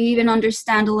and maybe even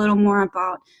understand a little more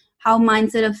about how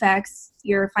mindset affects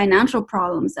your financial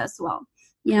problems as well.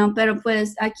 Pero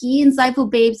pues aquí in Insightful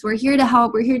Babes, we're here to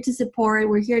help. We're here to support.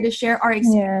 We're here to share our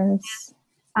experience. Yes.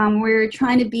 We're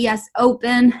trying to be as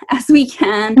open as we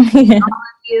can with all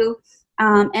of you.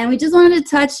 And we just wanted to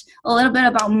touch a little bit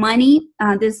about money.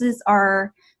 This is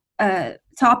our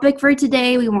topic for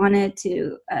today. We wanted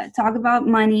to talk about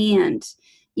money, and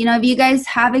if you guys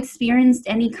have experienced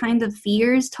any kind of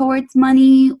fears towards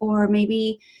money, or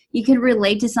maybe you can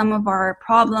relate to some of our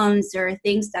problems or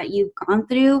things that you've gone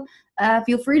through,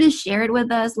 feel free to share it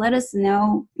with us. Let us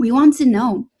know. We want to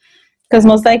know, because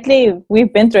most likely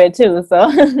we've been through it too,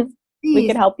 so we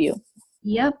could help you.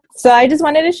 Yep. So I just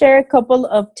wanted to share a couple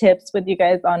of tips with you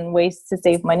guys on ways to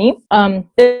save money.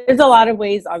 There's a lot of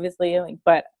ways, obviously,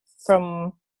 but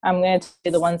I'm going to tell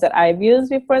you the ones that I've used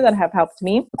before that have helped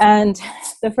me. And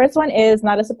the first one is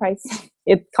not a surprise.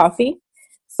 It's coffee.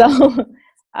 So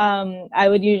I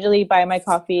would usually buy my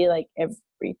coffee like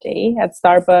every day at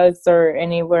Starbucks or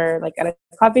anywhere, like at a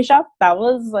coffee shop. That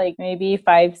was like maybe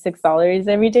 $5-6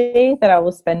 every day that I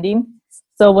was spending.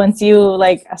 So once you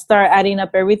like start adding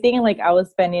up everything, like I was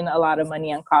spending a lot of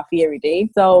money on coffee every day.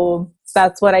 So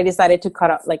that's what I decided to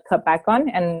cut back on.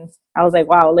 And I was like,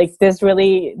 wow, like this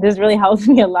really helped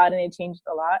me a lot, and it changed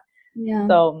a lot. Yeah.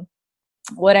 So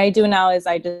what I do now is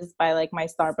I just buy like my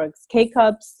Starbucks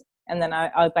K-cups, and then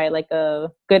I'll buy like a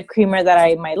good creamer that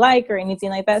I might like or anything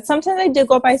like that. Sometimes I do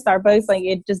go by Starbucks, like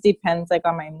it just depends like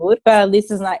on my mood, but at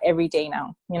least it's not every day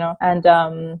now, And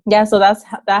so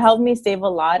that helped me save a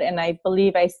lot, and I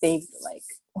believe I saved like,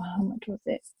 how much was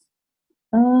it?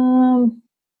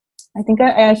 I think I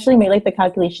actually made like the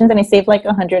calculations, and I saved like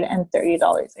 $130,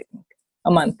 I think,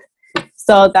 a month.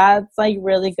 So that's like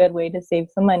really good way to save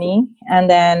some money. And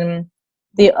then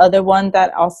the other one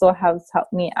that also has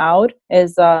helped me out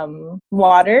is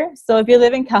water. So if you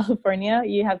live in California,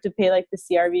 you have to pay like the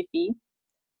CRV fee.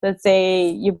 Let's say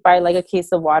you buy like a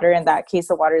case of water, and that case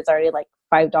of water is already like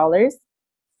 $5.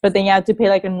 but then you have to pay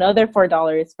like another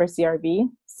 $4 for CRV.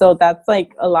 So that's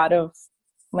like a lot of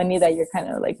money that you're kind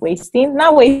of like wasting.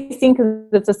 Not wasting because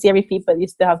it's a CRV fee, but you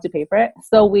still have to pay for it.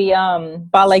 So we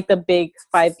bought like the big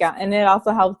 5 gallon, and it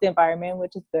also helps the environment,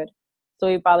 which is good. So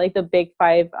we bought like the big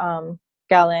 5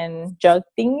 gallon jug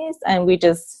thingies, and we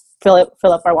just fill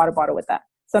up our water bottle with that.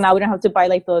 So now we don't have to buy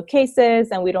like the cases,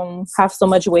 and we don't have so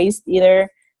much waste either,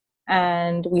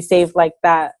 and we save like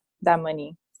that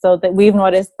money. So that we've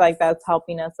noticed like that's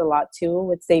helping us a lot too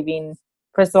with saving,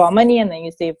 first of all, money, and then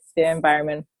you save the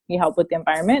environment. You help with the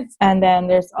environment. And then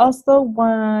there's also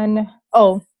one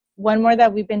more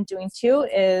that we've been doing too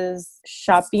is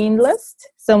shopping list.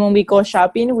 So when we go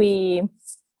shopping, we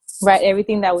write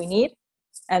everything that we need,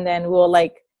 and then we'll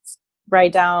like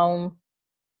write down,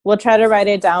 we'll try to write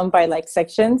it down by like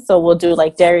sections. So we'll do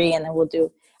like dairy, and then we'll do,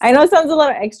 I know it sounds a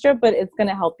little extra, but it's going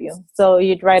to help you. So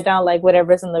you'd write down like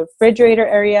whatever's in the refrigerator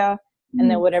area, and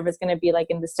then whatever's going to be like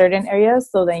in the certain areas.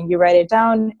 So then you write it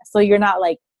down. So you're not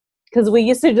like, because we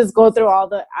used to just go through all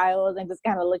the aisles and just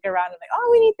kind of look around and like, oh,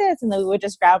 we need this. And then we would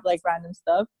just grab like random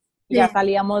stuff. Yeah.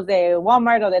 Salíamos de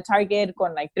Walmart or de Target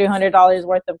con like $300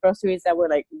 worth of groceries that were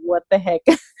like, what the heck?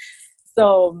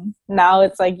 So now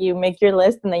it's like you make your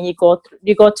list, and then you go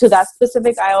to that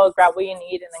specific aisle, grab what you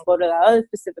need, and then go to that other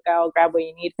specific aisle, grab what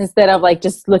you need, instead of like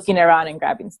just looking around and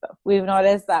grabbing stuff. We've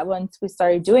noticed that once we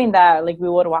started doing that, like we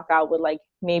would walk out with like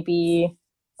maybe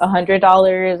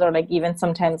 $100 or like even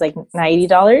sometimes like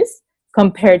 $90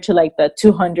 compared to like the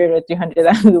 $200 or $300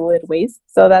 that we would waste.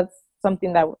 So that's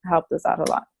something that helped us out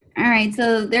a lot. All right,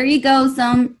 so there you go,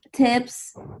 some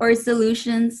tips or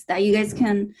solutions that you guys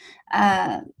can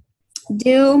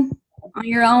do on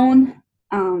your own.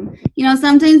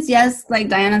 Sometimes, yes, like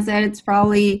Diana said, it's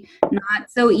probably not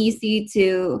so easy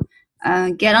to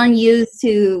get unused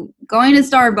to going to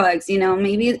Starbucks.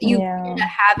 Maybe you get a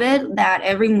habit that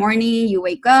every morning you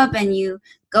wake up and you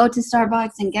go to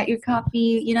Starbucks and get your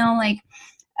coffee.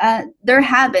 They're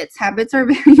habits. Habits are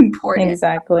very important.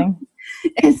 Exactly.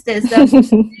 So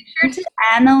make sure to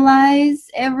analyze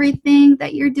everything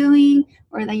that you're doing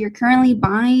or that you're currently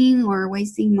buying or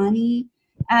wasting money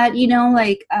at.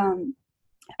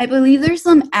 I believe there's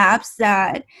some apps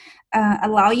that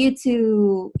allow you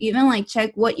to even like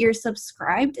check what you're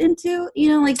subscribed into.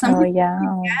 Something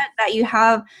that you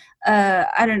have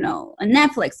I don't know, a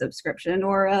Netflix subscription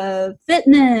or a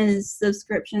fitness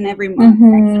subscription every month.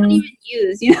 I don't even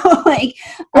use, ya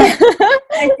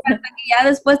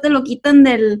después te lo quitan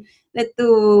de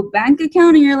tu bank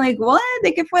account, and you're like, what?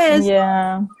 ¿De qué fue eso?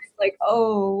 Yeah. Like,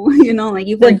 oh,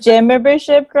 the gym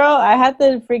membership, girl. I had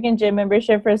the freaking gym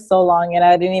membership for so long, and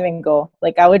I didn't even go.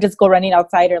 Like, I would just go running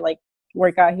outside or like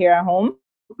work out here at home.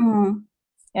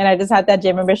 And I just had that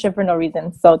gym membership for no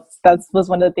reason. So that was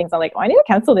one of the things I'm like, oh, I need to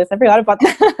cancel this. I forgot about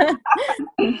that.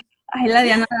 Ay, la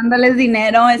Diana dándoles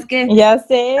dinero. Es que... Ya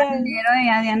sé. Dinero,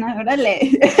 ya, Diana, órale.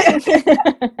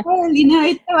 El dinero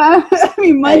ahí te va.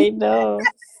 Mi money. I know.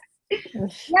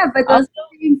 Yeah, but those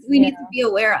are things we need to be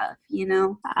aware of,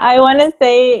 I want to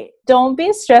say, don't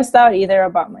be stressed out either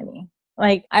about money.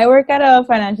 Like, I work at a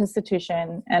financial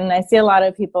institution, and I see a lot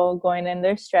of people going in,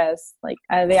 they're stressed. Like,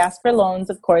 they ask for loans,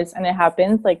 of course, and it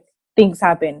happens. Like, things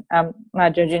happen. I'm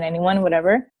not judging anyone,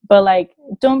 whatever. But, like,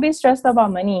 don't be stressed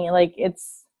about money. Like,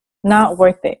 it's not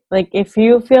worth it. Like, if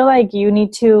you feel like you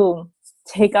need to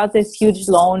take out this huge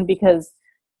loan because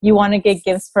you want to get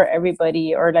gifts for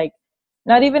everybody, or, like,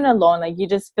 not even a loan, like you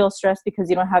just feel stressed because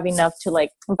you don't have enough to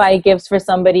like buy gifts for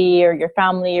somebody or your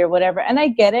family or whatever. And I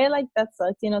get it, like that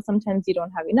sucks, sometimes you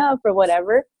don't have enough or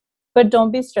whatever, but don't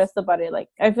be stressed about it. Like,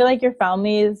 I feel like your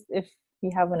family is, if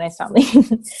you have a nice family,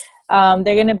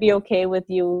 they're going to be okay with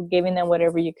you giving them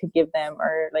whatever you could give them,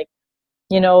 or like,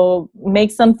 make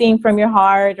something from your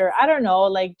heart, or I don't know,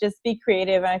 like just be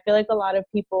creative. And I feel like a lot of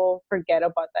people forget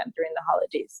about that during the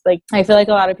holidays. Like, I feel like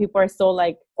a lot of people are so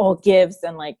like, oh, gifts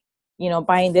and like,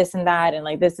 buying this and that, and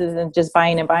like this isn't just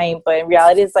buying and buying, but in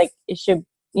reality it's like it should,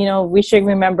 we should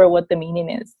remember what the meaning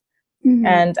is.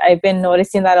 And I've been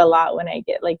noticing that a lot when I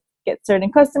get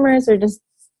certain customers, or just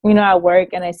at work,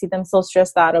 and I see them so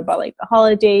stressed out about like the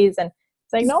holidays, and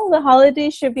it's like, no, the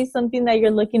holidays should be something that you're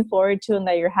looking forward to, and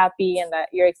that you're happy, and that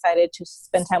you're excited to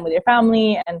spend time with your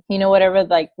family, and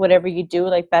whatever you do,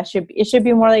 like it should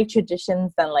be more like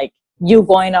traditions than like you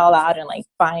going all out and like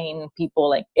buying people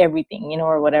like everything,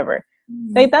 or whatever.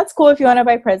 Like, that's cool if you want to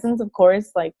buy presents, of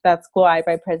course, like that's cool. I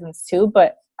buy presents too,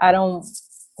 but I don't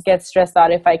get stressed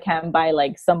out if I can't buy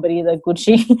like somebody the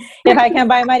Gucci. If I can't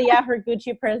buy Maria her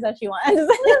Gucci purse that she wants.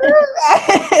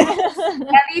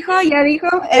 Ya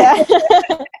dijo. Yeah.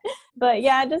 But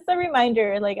yeah, just a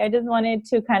reminder. Like, I just wanted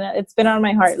to it's been on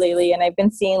my heart lately, and I've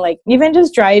been seeing like even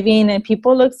just driving, and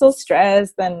people look so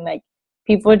stressed, and like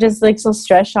people just like so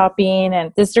stress shopping,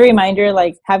 and just a reminder,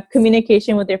 like, have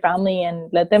communication with your family and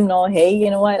let them know, hey, you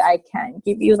know what, I can't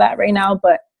give you that right now,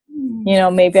 but you know,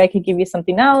 maybe I could give you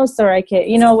something else, or I could,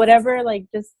 you know, whatever. Like,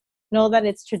 just know that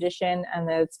it's tradition and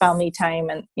that it's family time,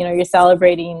 and you know, you're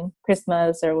celebrating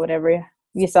Christmas or whatever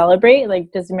you celebrate.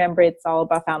 Like, just remember it's all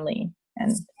about family.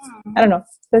 And I don't know,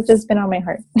 that's just been on my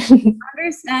heart.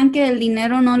 Understand que el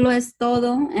dinero no lo es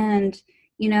todo, and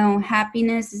you know,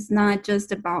 happiness is not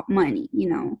just about money, you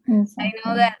know. Exactly. I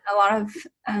know that a lot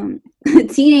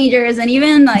of teenagers and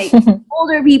even like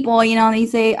older people, you know, they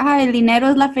say, el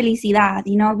dinero es la felicidad,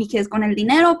 you know, because con el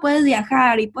dinero puedes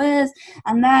viajar y puedes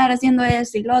andar haciendo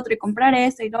esto y lo otro y comprar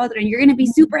esto y lo otro, and you're going to be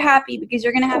super happy because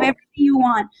you're going to have everything you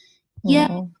want.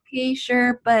 Yeah, okay,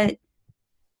 sure, but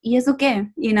y eso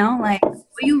qué, you know, like, will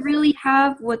you really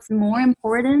have what's more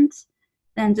important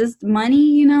than just money,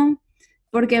 you know?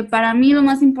 Porque para mí lo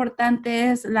más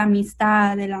importante es la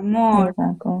amistad, el amor,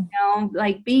 you know,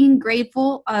 like being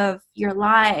grateful of your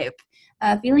life,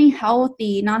 feeling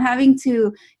healthy, not having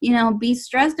to, you know, be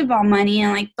stressed about money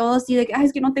and like todos así de que,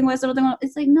 es que no tengo eso, no tengo.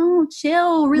 It's like, no,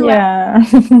 chill,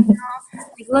 relax. Yeah. You know?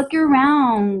 Like, look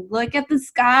around, look at the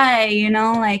sky, you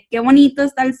know, like, qué bonito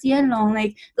está el cielo.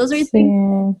 Like, those are things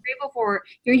you're grateful for.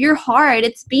 Your heart,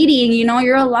 it's beating, you know,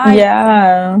 you're alive.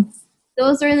 Yeah.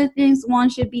 Those are the things one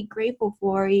should be grateful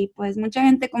for. Y pues mucha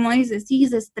gente, como dice, sí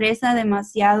se estresa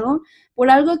demasiado por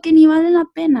algo que ni vale la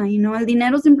pena, you know. El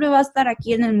dinero siempre va a estar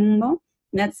aquí en el mundo.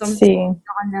 That's something we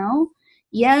all know.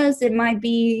 Yes, it might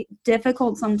be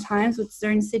difficult sometimes with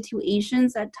certain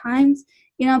situations at times,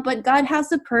 you know, but God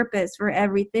has a purpose for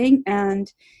everything.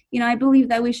 And, you know, I believe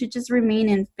that we should just remain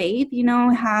in faith, you know,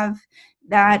 have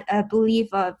that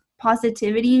belief of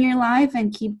positivity in your life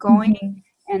and keep going. Mm-hmm.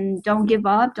 And don't give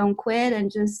up, don't quit, and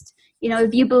just, you know,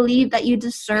 if you believe that you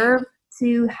deserve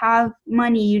to have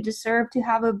money, you deserve to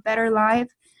have a better life,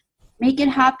 make it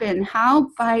happen. How?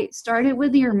 By start it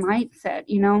with your mindset,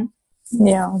 you know?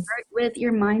 Yeah. Start with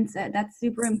your mindset. That's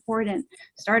super important.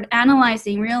 Start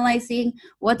analyzing, realizing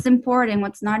what's important,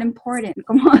 what's not important.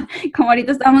 Como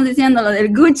ahorita estamos diciendo lo del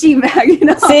Gucci bag, you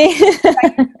know? Sí.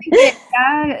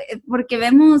 Ya, porque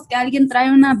vemos que alguien trae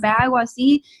una bag o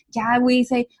así, ya we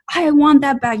say, I want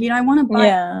that bag, you know, I want to buy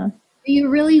it. Do you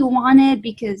really want it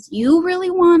because you really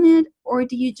want it, or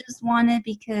do you just want it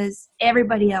because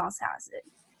everybody else has it?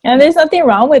 And there's nothing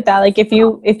wrong with that. Like, if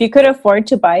you could afford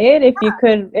to buy it, if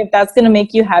that's going to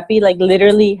make you happy, like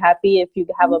literally happy, if you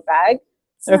have a bag,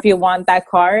 or if you want that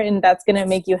car and that's going to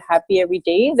make you happy every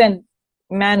day, then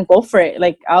man, go for it.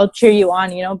 Like, I'll cheer you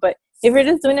on, you know. But if you're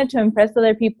just doing it to impress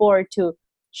other people or to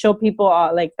show people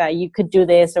like that you could do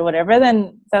this or whatever,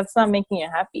 then that's not making you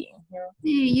happy, you know?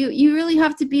 You really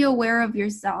have to be aware of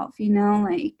yourself, you know,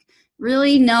 like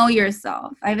really know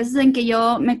yourself. Hay veces en que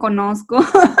yo me conozco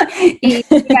y hay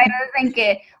veces en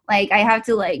que like I have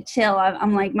to like chill.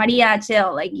 I'm like, Maria,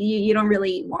 chill. Like you don't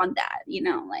really want that, you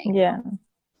know, like. Yeah.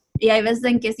 Y hay veces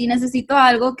en que sí necesito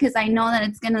algo because I know that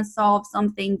it's going to solve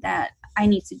something that I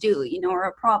need to do, you know, or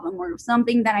a problem or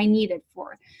something that I need it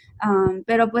for.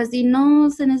 Pero pues si no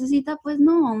se necesita, pues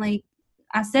no, like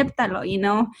acéptalo, you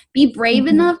know. Be brave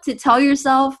enough to tell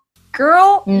yourself,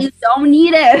 girl, you don't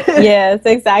need it. Yes,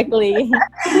 exactly.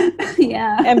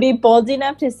 Yeah. And be bold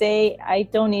enough to say, I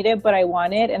don't need it, but I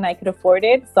want it and I could afford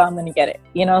it, so I'm going to get it.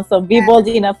 You know, so be bold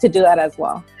enough to do that as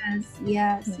well.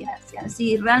 Yes.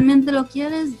 Si realmente lo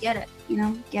quieres, get it. You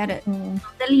know, get it. No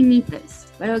te limites.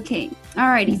 But okay.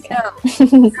 Alrighty.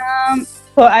 So,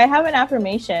 so I have an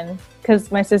affirmation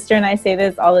because my sister and I say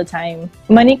this all the time.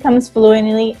 Money comes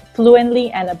fluently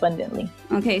and abundantly.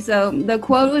 Okay, so the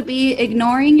quote would be,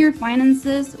 ignoring your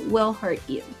finances will hurt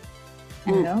you.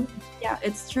 And you know? Yeah,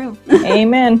 it's true.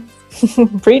 Amen.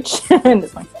 Preach.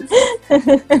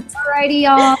 Alrighty,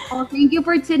 y'all. Well, thank you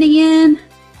for tuning in,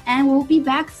 and we'll be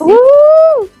back soon.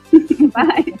 Woo!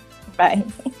 Bye. Bye.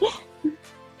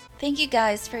 Thank you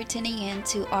guys for tuning in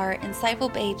to our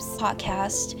Insightful Babes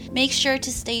podcast. Make sure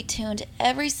to stay tuned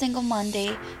every single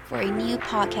Monday for a new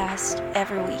podcast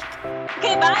every week.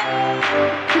 Okay, bye.